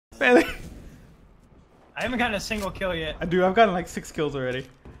Bailey. I haven't gotten a single kill yet. I do. I've gotten like 6 kills already.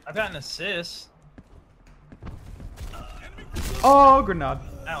 I've gotten assists. Oh, grenade.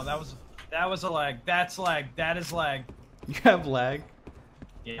 Ow, that was a lag. That's lag. That is lag. You have lag.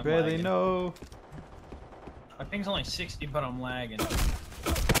 Yeah, I'm Bailey, lagging. no. My ping's only 60, but I'm lagging.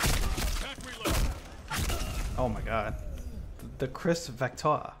 Oh my god. The Chris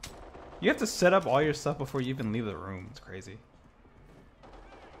Vector. You have to set up all your stuff before you even leave the room. It's crazy.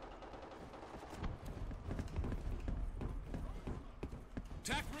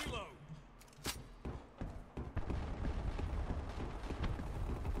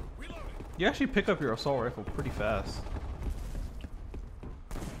 You actually pick up your assault rifle pretty fast.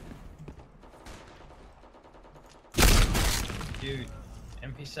 Dude,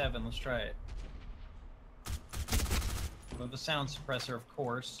 MP7, let's try it. With the sound suppressor, of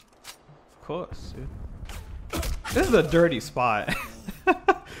course. Of course, dude. This is a dirty spot.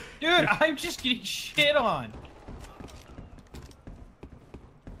 Dude, I'm just getting shit on.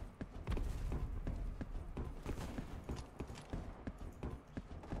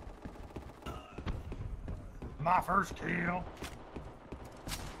 My first kill.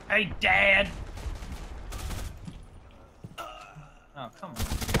 Hey, Dad. Oh, come on.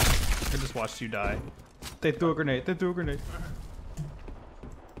 I just watched you die. They threw a grenade. They threw a grenade.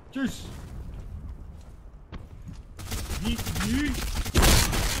 Juice. Yeet, yeet.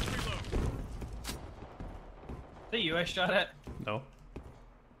 Is that you I shot at? No.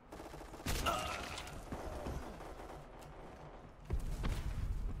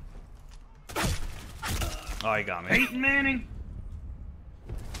 Oh, he got me. Peyton Manning.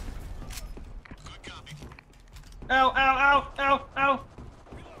 Ow, ow, ow, ow, ow.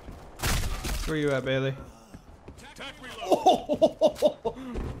 Where you at, Bailey? Oh,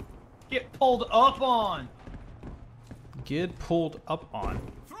 get pulled up on. Get pulled up on.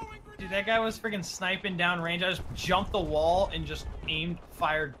 Dude, that guy was freaking sniping down range. I just jumped the wall and just aimed,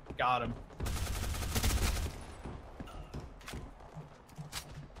 fired, got him.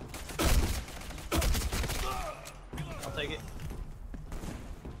 I'll take it.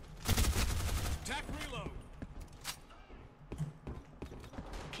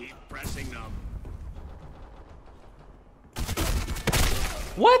 Keep pressing them.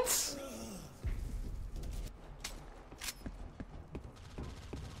 What?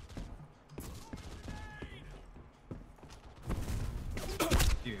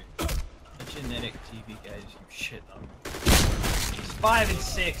 Dude, the genetic TV guys, you shit on me. He's 5 and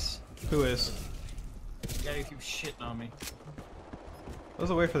 6. Who is? You gotta keep shitting on me.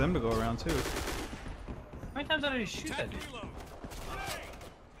 There's a way for them to go around too. How many times did I shoot that dude?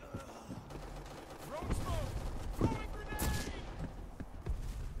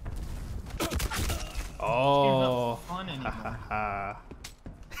 Oh. It's not fun anymore. Ha ha.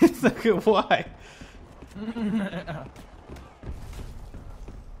 It's not good. Why?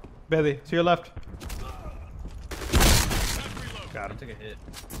 Bailey, to your left. Got I him. took a hit.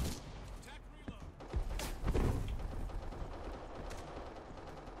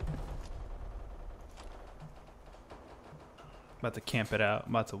 About to camp it out.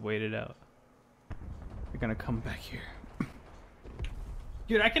 I'm about to wait it out. You're gonna come back here.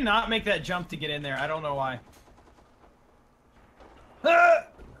 Dude, I cannot make that jump to get in there. I don't know why.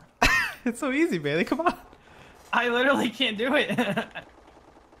 It's so easy, Bailey. Come on. I literally can't do it. Dude,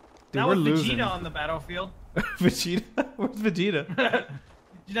 Not we're with losing. Vegeta on the battlefield. Vegeta? Where's Vegeta? Did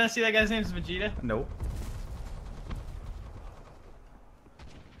you not see that guy's name's Vegeta? Nope.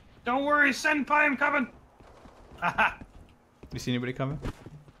 Don't worry, Senpai, I'm coming. Haha. You see anybody coming?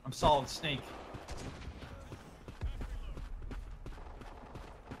 I'm Solid Snake.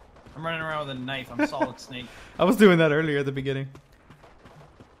 I'm running around with a knife. I'm Solid Snake. I was doing that earlier at the beginning.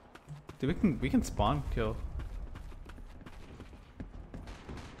 Dude, we can spawn kill.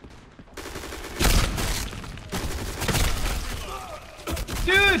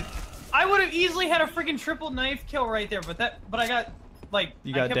 Dude, I would have easily had a freaking triple knife kill right there, but I got like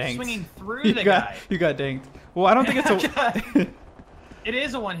You got I kept danked. swinging through You the got guy. you got danked. Well, I don't think it's a. It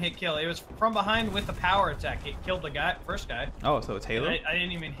is a one-hit kill. It was from behind with the power attack. It killed the guy, first guy. Oh, so it's Halo. I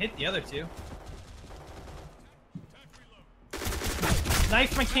didn't even hit the other two.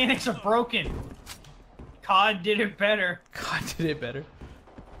 Knife mechanics are broken. COD did it better. God, did it better.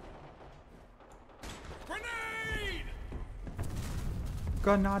 Grenade!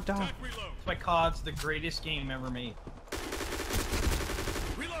 Granada. Attack reload. That's why COD's the greatest game ever made.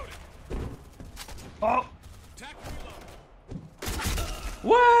 Reloading. Oh! Attack reload.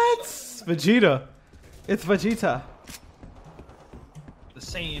 What? Vegeta. It's Vegeta. The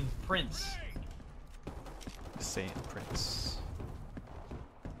Saiyan Prince. Saiyan Prince.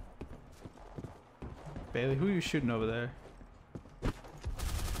 Bailey, who are you shooting over there?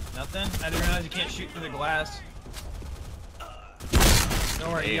 Nothing? I didn't realize you can't shoot through the glass.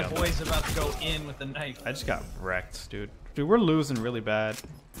 Don't worry, your Damn. boy's about to go in with the knife. I just got wrecked, dude. Dude, we're losing really bad.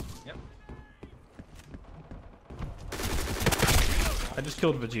 Yep. I just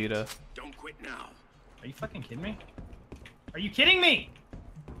killed Vegeta. Don't quit now. Are you fucking kidding me? Are you kidding me?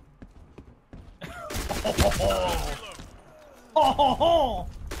 Oh,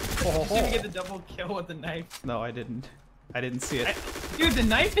 Just gonna get the double kill with the knife. No, I didn't. I didn't see it. Dude, the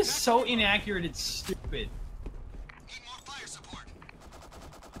knife is so inaccurate, it's stupid. Need more fire support.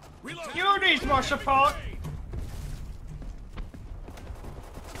 Reload. You need more support.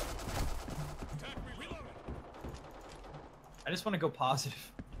 Reload. I just want to go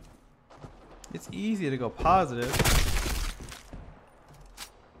positive. It's easy to go positive.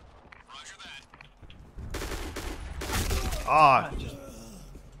 Roger that. Ah,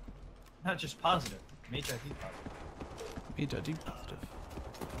 Not just positive. Major positive. HID positive.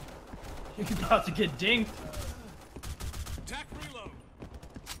 You're about to get dinged. Attack reload.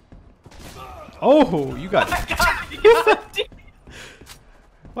 Oh, you got. It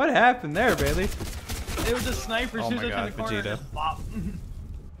What happened there, Bailey? was a sniper. Oh She my was God, in the corner. Vegeta. Just bop.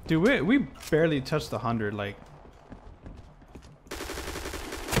 Dude, we barely touched the 100. Like,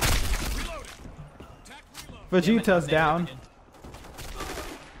 Reload. Attack reload. Vegeta's down.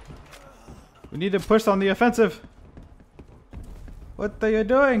 We need to push on the offensive. What are you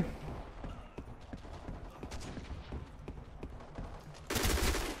doing?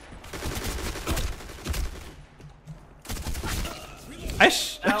 I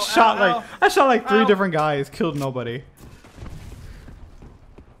shot like three Ow. different guys, killed nobody.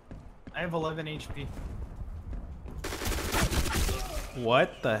 I have 11 HP.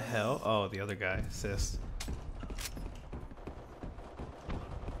 What the hell? Oh, the other guy, assist.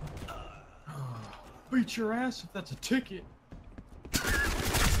 Beat your ass if that's a ticket.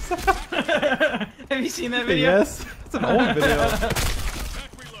 Have you seen that video? Yes, it's an old video.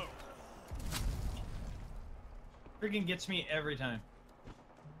 Attack reload. Freaking gets me every time.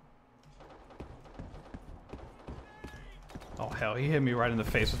 Oh hell, he hit me right in the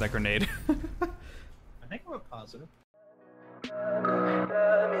face with that grenade. I think I went positive.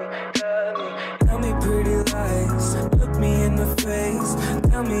 Tell me pretty lies, look me in the face.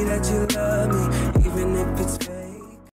 Tell me that you love me.